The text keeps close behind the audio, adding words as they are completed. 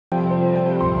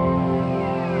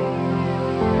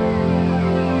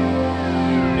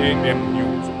AM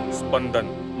news स्पंदन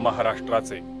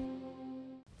महाराष्ट्राचे।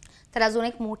 तर अजून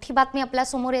एक मोठी बातमी आपल्या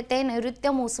समोर येते।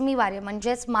 नैऋत्य मोसमी वारे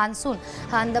म्हणजेच मान्सून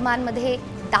हा अंदमानमध्ये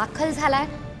दाखल झालाय।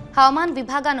 हवामान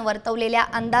विभागाने वर्तवलेल्या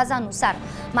अंदाजानुसार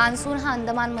मान्सून हा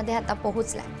अंदमानमध्ये आता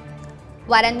पोहोचलाय।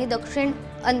 वाऱ्यांनी दक्षिण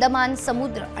अंदमान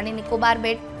समुद्र आणि निकोबार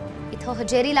बेट इथं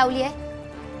हजेरी लावली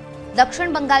आहे।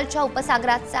 दक्षिण बंगालच्या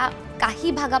उपसागराचा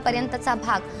काही भागापर्यंतचा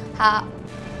भाग हा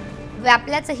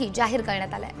व्यापल्याचंही जाहीर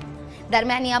करण्यात आलंय।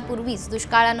 दरम्यान यापूर्वीच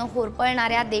दुष्काळाने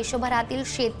होरपळणाऱ्या देशभरातील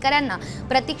शेतकऱ्यांना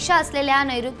प्रतीक्षा असलेल्या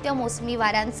नैऋत्य मोसमी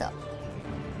वाऱ्यांचं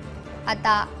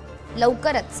आता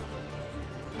लवकरच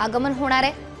आगमन होणार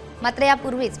आहे। मात्र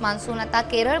यापूर्वीच मान्सून आता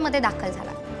केरळमध्ये दाखल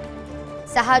झाला।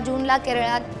 6 जूनला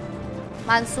केरळात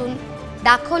मान्सून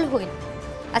दाखल होईल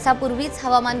असा पूर्वीच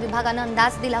हवामान विभागाने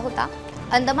अंदाज दिला होता।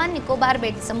 अंदमान निकोबार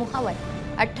बेट समूहावर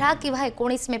 18 किंवा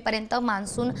 19 मे पर्यंत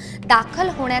मान्सून दाखल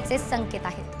होण्याचे संकेत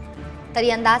आहेत। तर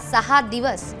यंदा 6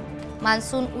 दिवस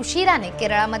मान्सून उशिराने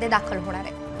केरळामध्ये दाखल होणार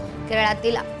आहे।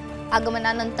 केरळातील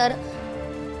आगमनानंतर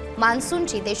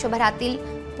मान्सूनची देशभरातील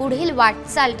पुढील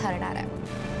वाटचाल ठरणार आहे।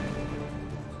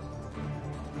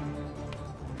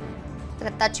 तर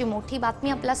आताची मोठी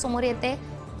बातमी आपल्या समोर येते।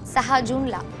 6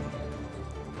 जूनला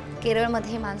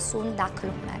केरळमध्ये मान्सून दाखल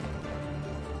होणार आहे।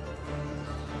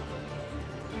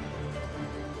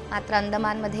 मात्र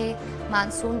अंदमानमध्ये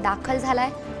मान्सून दाखल झालाय।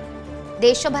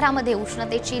 देशभरामध्ये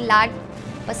उष्णतेची लाट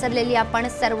पसरलेली आपण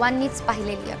सर्वांनीच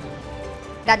पाहिलेली आहे।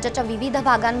 राज्याच्या विविध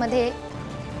भागांमध्ये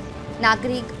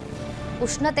नागरिक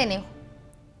उष्णतेने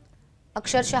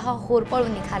अक्षरशः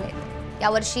होरपळून निघाले।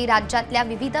 यावर्षी राज्यातल्या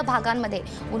विविध भागांमध्ये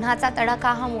उन्हाचा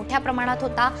तडाखा हा मोठ्या प्रमाणात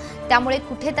होता। त्यामुळे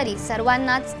कुठेतरी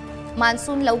सर्वांनाच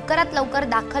मान्सून लवकरात लवकर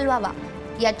दाखल व्हावा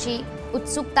याची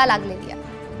उत्सुकता लागलेली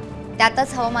आहे।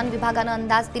 त्यातच हवामान विभागाने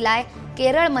अंदाज दिलाय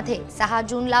केरळमध्ये 6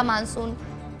 जूनला मान्सून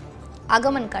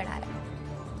आगमन करणार आहे।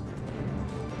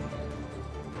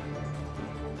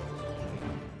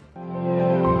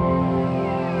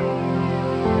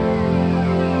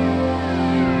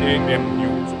 AM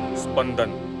न्यूज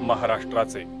स्पंदन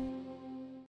महाराष्ट्राचे।